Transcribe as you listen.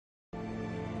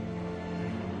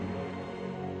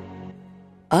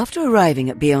After arriving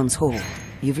at Beyond's Hall,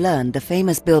 you've learned the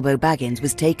famous Bilbo Baggins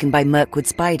was taken by Mirkwood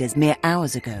spiders mere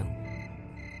hours ago.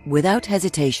 Without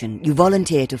hesitation, you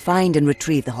volunteer to find and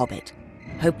retrieve the Hobbit,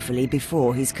 hopefully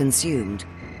before he's consumed,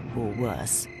 or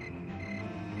worse.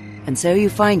 And so you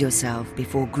find yourself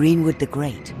before Greenwood the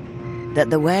Great, that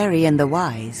the wary and the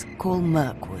wise call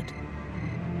Mirkwood.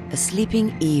 A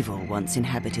sleeping evil once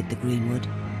inhabited the Greenwood,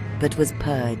 but was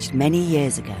purged many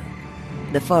years ago.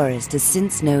 The forest has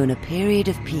since known a period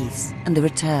of peace and the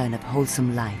return of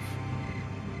wholesome life.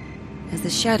 As the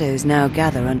shadows now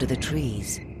gather under the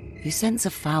trees, you sense a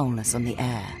foulness on the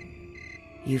air.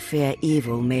 You fear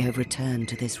evil may have returned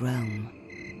to this realm.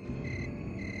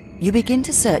 You begin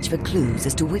to search for clues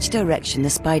as to which direction the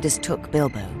spiders took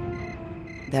Bilbo.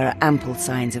 There are ample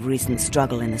signs of recent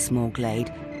struggle in the small glade,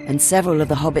 and several of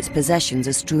the Hobbit's possessions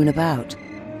are strewn about.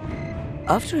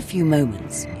 After a few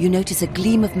moments, you notice a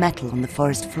gleam of metal on the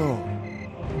forest floor.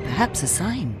 Perhaps a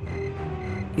sign.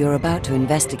 You're about to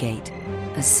investigate,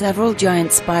 as several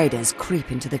giant spiders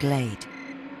creep into the glade.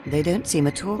 They don't seem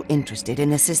at all interested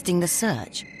in assisting the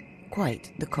search.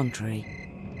 Quite the contrary.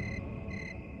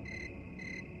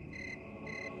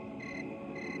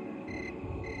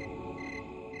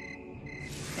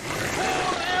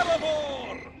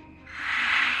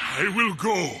 I will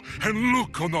go and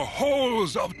look on the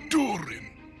halls of Durin.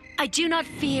 I do not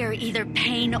fear either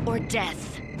pain or death.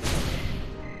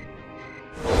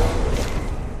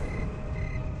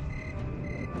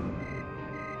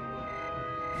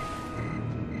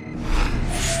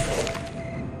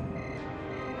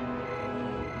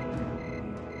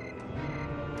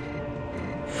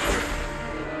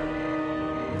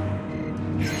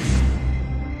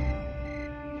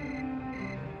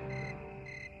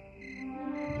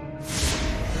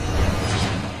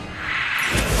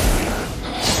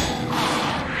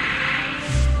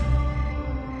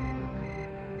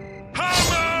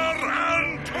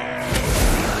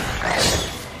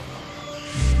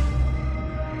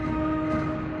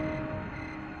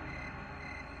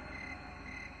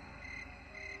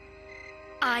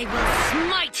 I will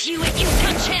smite you if you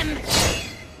touch him!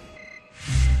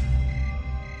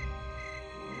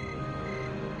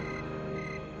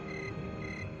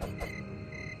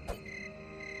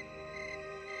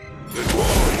 The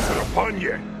dwarves are upon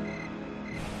you!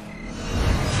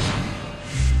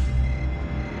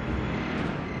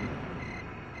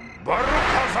 Baruch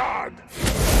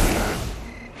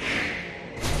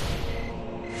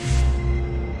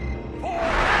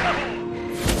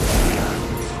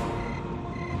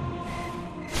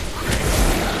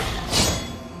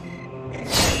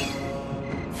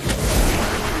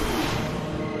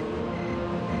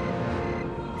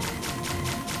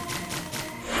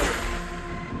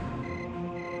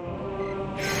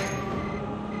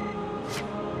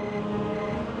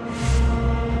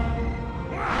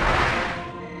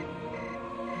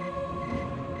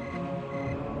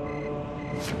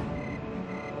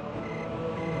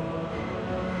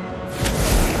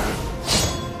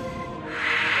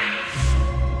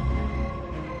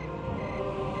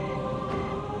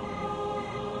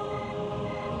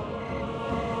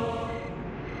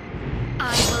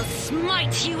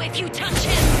Smite you if you touch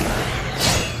him!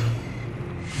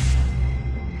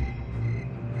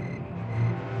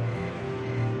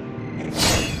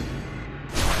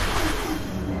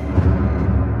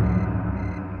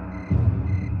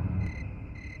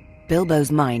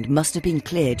 Bilbo's mind must have been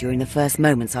clear during the first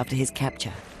moments after his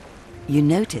capture. You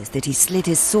notice that he slid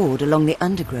his sword along the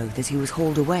undergrowth as he was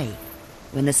hauled away.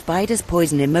 When the spider's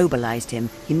poison immobilized him,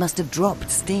 he must have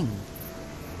dropped Sting.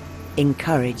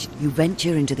 Encouraged, you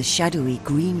venture into the shadowy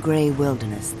green-grey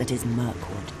wilderness that is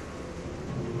Mirkwood.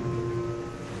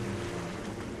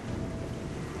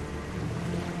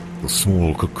 The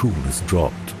small cocoon is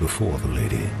dropped before the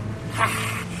lady.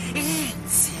 Eat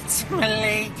it,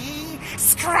 milady.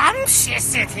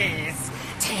 Scrumptious it is.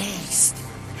 Taste.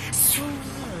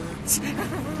 Sweet.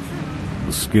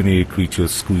 The skinny creature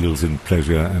squeals in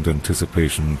pleasure and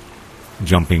anticipation,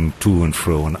 jumping to and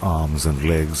fro on arms and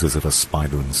legs as if a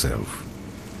spider himself.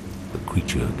 The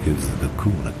creature gives the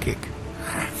cocoon a kick.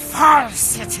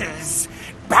 False it is.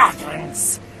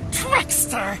 Baggins.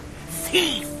 Trickster.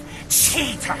 Thief.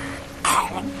 Cheater.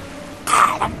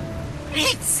 Column.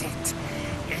 Eats it.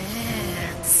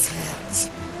 Eats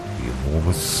it. The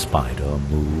enormous spider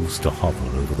moves to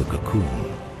hover over the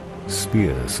cocoon.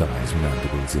 Spear-sized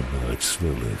mandibles emerge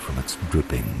slowly from its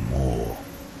dripping maw.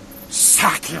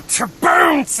 Suck it to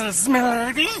bones,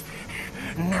 milady.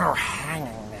 No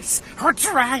hangingness or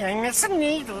dryingness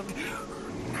needed.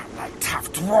 Not like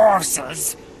tough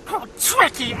dwarfses or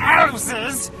tricky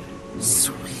elves.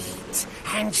 Sweet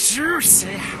and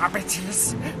juicy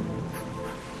habbities.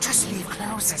 sleeve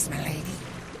closes, milady.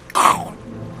 Ow!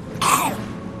 Ow!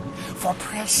 For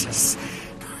precious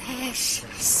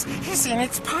is in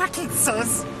its pocket,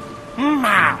 sis.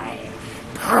 My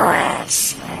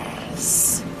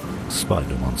precious.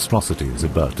 Spider monstrosity is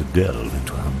about to delve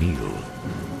into her meal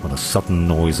when a sudden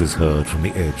noise is heard from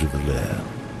the edge of the lair.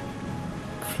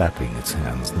 Flapping its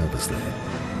hands nervously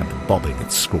and bobbing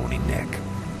its scrawny neck,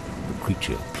 the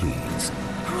creature pleads.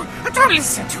 Don't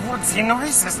listen to woodsy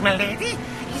noises, milady.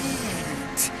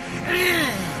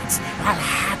 Eat, while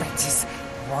habit is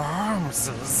warms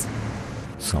us.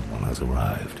 Someone has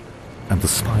arrived, and the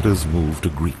spiders move to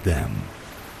greet them.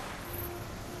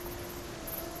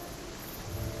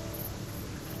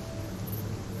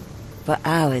 For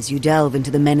hours you delve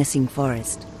into the menacing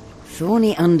forest.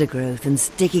 Thorny undergrowth and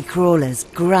sticky crawlers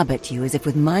grab at you as if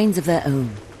with minds of their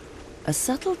own. A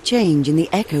subtle change in the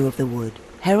echo of the wood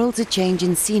heralds a change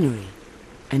in scenery,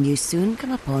 and you soon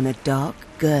come upon a dark,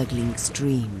 gurgling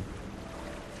stream.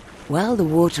 While the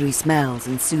watery smells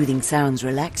and soothing sounds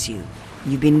relax you,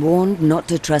 you've been warned not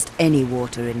to trust any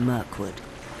water in Mirkwood,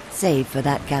 save for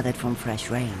that gathered from fresh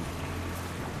rain.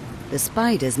 The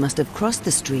spiders must have crossed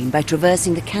the stream by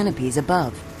traversing the canopies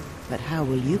above, but how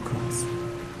will you cross?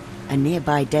 A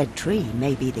nearby dead tree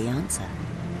may be the answer.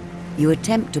 You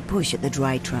attempt to push at the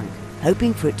dry trunk,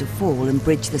 hoping for it to fall and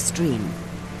bridge the stream.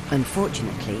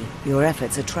 Unfortunately, your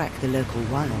efforts attract the local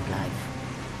wildlife.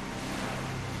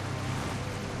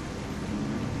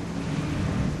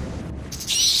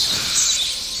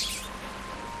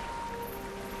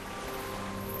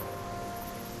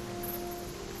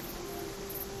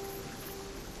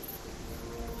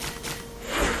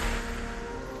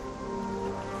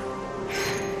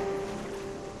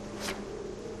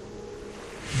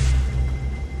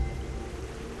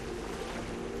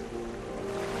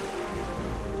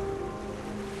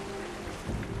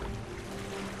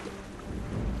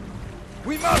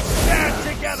 We must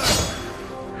stand together!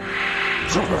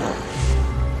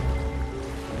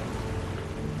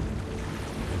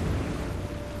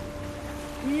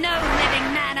 No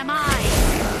living man am I!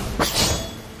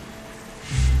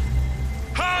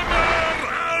 Hammer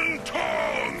and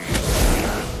tongs!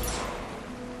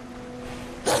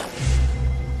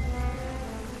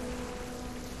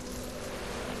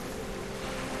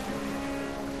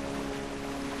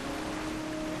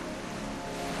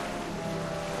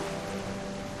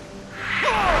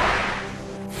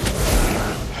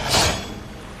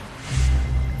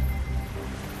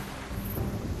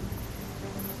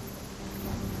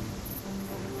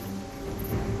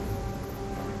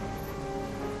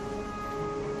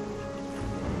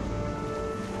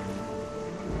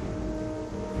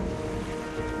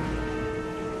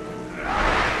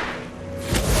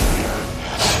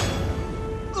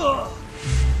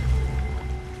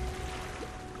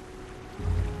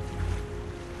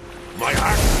 My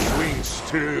axe swings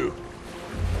too.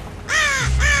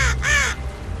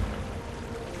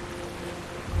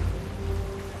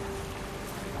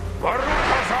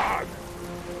 Varukazad!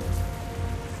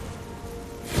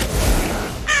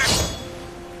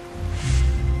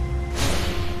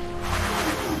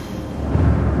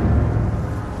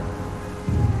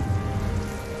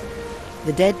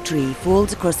 The dead tree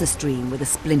falls across the stream with a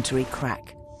splintery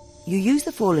crack. You use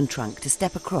the fallen trunk to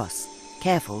step across,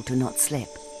 careful to not slip.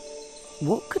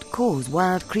 What could cause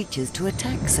wild creatures to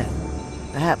attack so?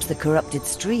 Perhaps the corrupted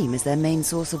stream is their main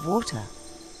source of water.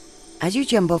 As you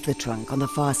jump off the trunk on the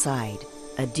far side,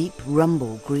 a deep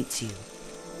rumble greets you.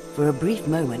 For a brief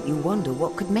moment you wonder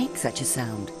what could make such a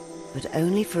sound, but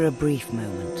only for a brief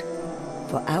moment.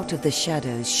 For out of the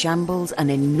shadows shambles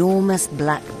an enormous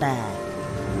black bear.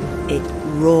 It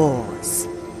roars.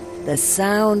 The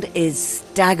sound is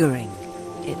staggering.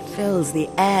 It fills the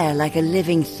air like a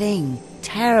living thing,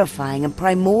 terrifying and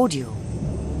primordial.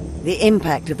 The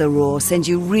impact of the roar sends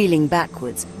you reeling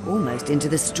backwards, almost into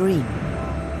the stream.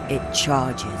 It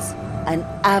charges, an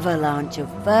avalanche of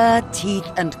fur, teeth,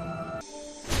 and...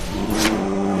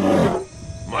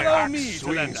 My Allow axe me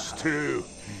to lend a swings hand. too.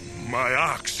 My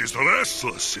axe is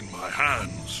restless in my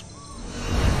hands.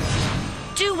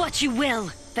 Do what you will,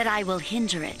 but I will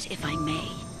hinder it if I may.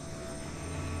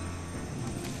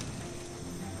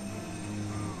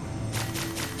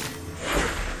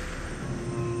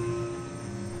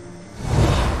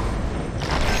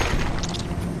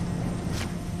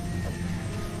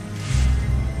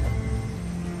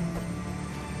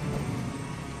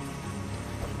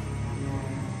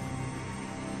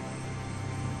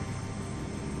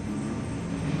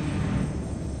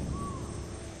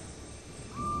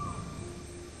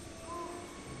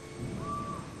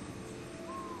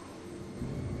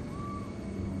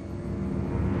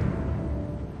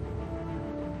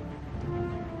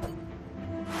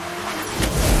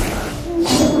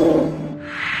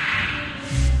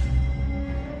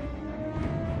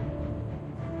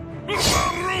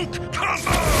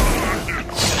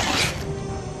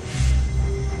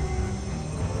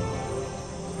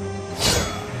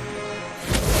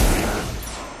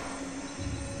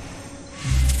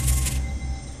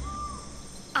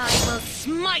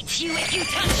 smite you if you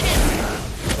touch him!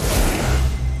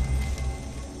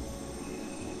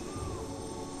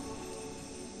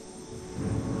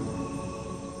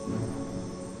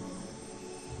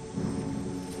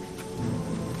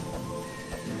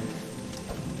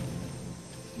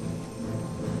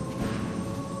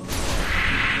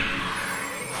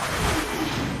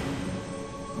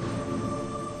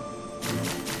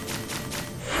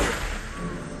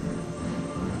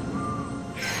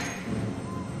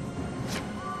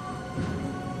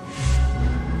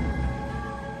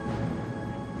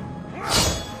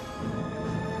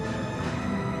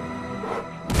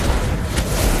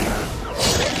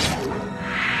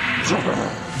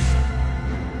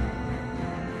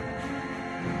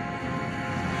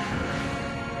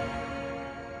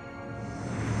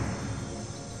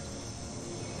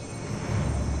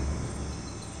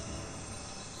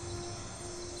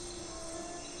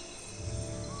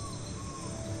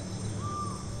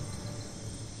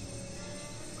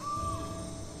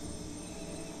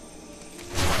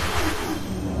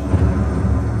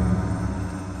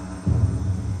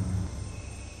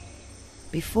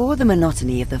 Before the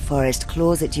monotony of the forest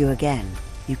claws at you again,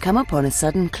 you come upon a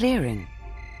sudden clearing.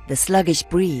 The sluggish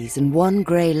breeze and one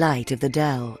grey light of the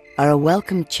dell are a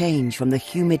welcome change from the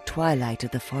humid twilight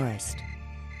of the forest.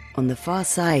 On the far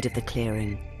side of the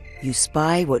clearing, you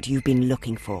spy what you've been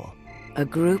looking for. A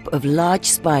group of large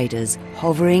spiders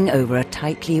hovering over a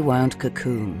tightly wound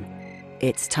cocoon.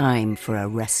 It's time for a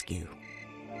rescue.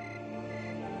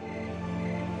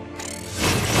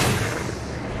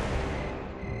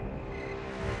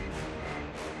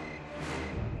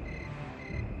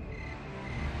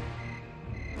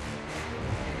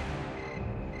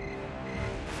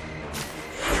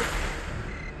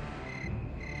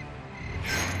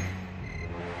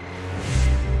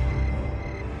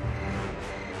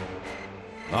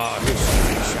 Our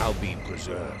history shall be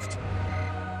preserved.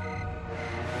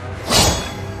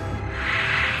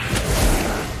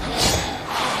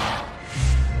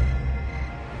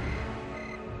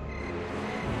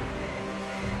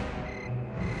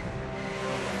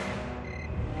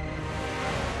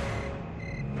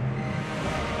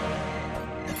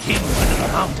 The king under the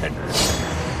mountain.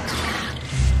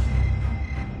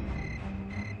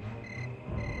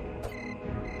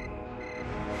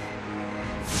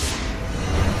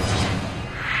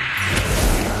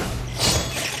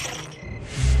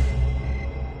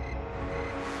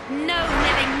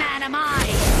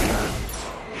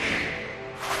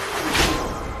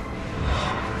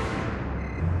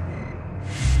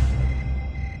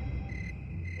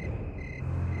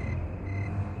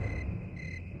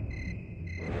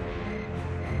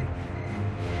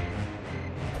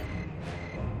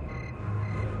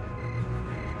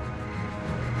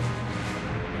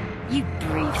 You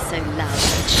breathe so loud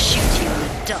I could shoot you in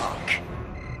the dark.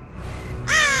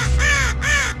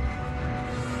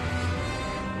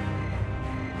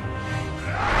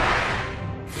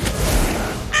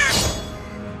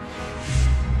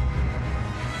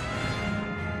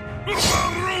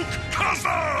 Uruk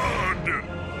Kazan!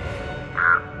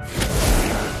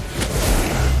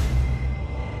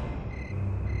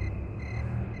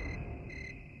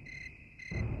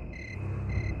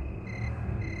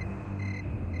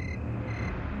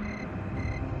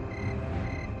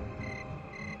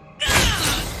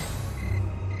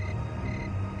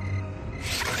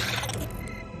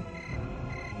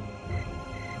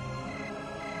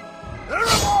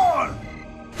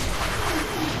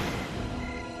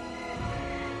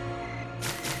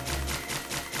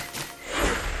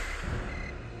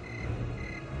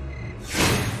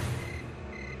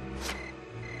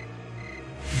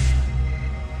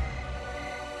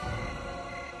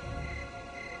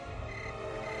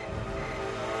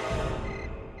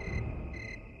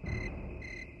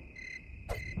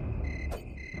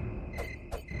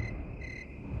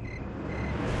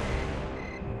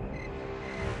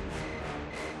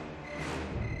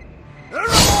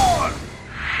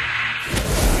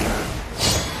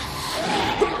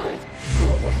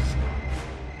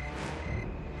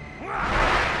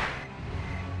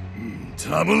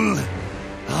 Trouble?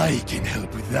 I can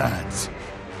help with that.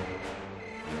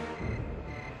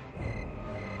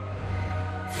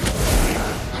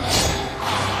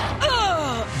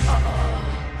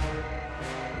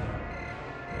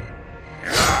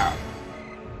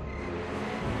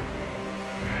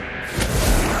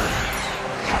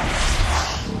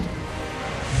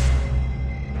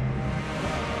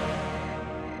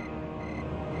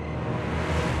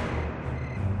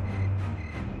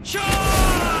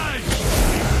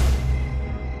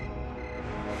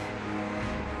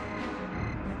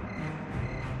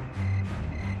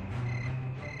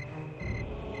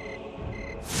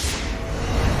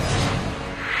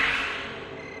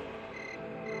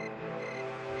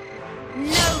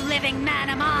 living man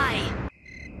am I?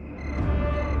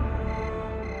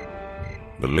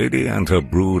 The lady and her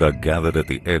brood are gathered at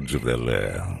the edge of their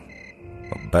lair.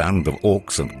 A band of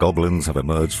orcs and goblins have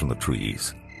emerged from the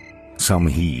trees. Some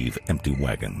heave empty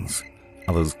wagons.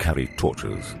 Others carry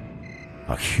torches.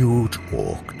 A huge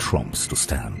orc trumps to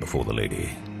stand before the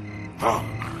lady. Oh,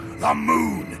 the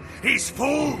moon is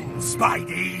full,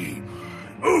 Spidey.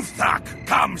 Uthak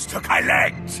comes to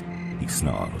collect. He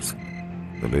snarls.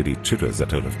 The lady chitters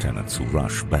at her lieutenants, who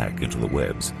rush back into the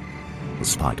webs. The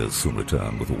spiders soon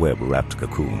return with web-wrapped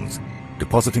cocoons,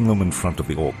 depositing them in front of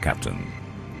the orc captain.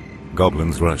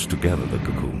 Goblins rush to gather the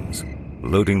cocoons,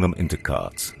 loading them into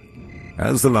carts.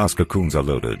 As the last cocoons are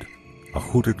loaded, a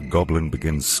hooded goblin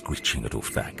begins screeching at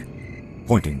Uthak,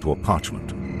 pointing to a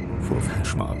parchment full of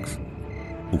hash marks.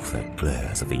 Uthak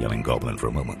glares at the yelling goblin for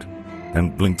a moment,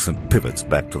 and blinks and pivots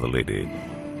back to the lady.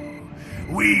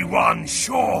 We won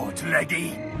short,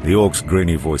 lady. The orc's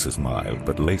grainy voice is mild,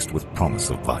 but laced with promise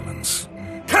of violence.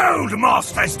 Cold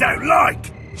masters don't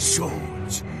like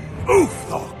swords.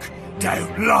 Uthak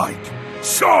don't like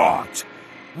sword.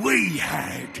 We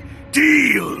had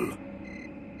deal.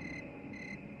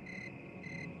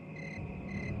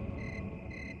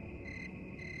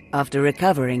 After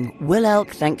recovering, Will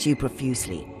Elk thanks you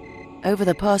profusely. Over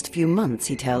the past few months,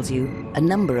 he tells you, a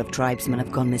number of tribesmen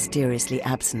have gone mysteriously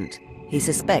absent. He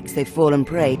suspects they've fallen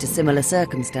prey to similar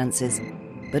circumstances,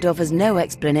 but offers no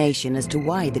explanation as to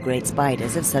why the great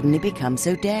spiders have suddenly become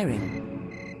so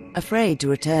daring. Afraid to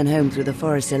return home through the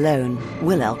forest alone,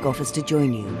 Will Elk offers to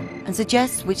join you, and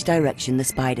suggests which direction the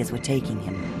spiders were taking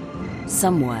him.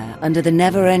 Somewhere under the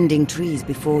never-ending trees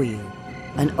before you,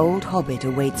 an old hobbit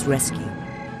awaits rescue,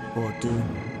 or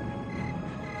doom.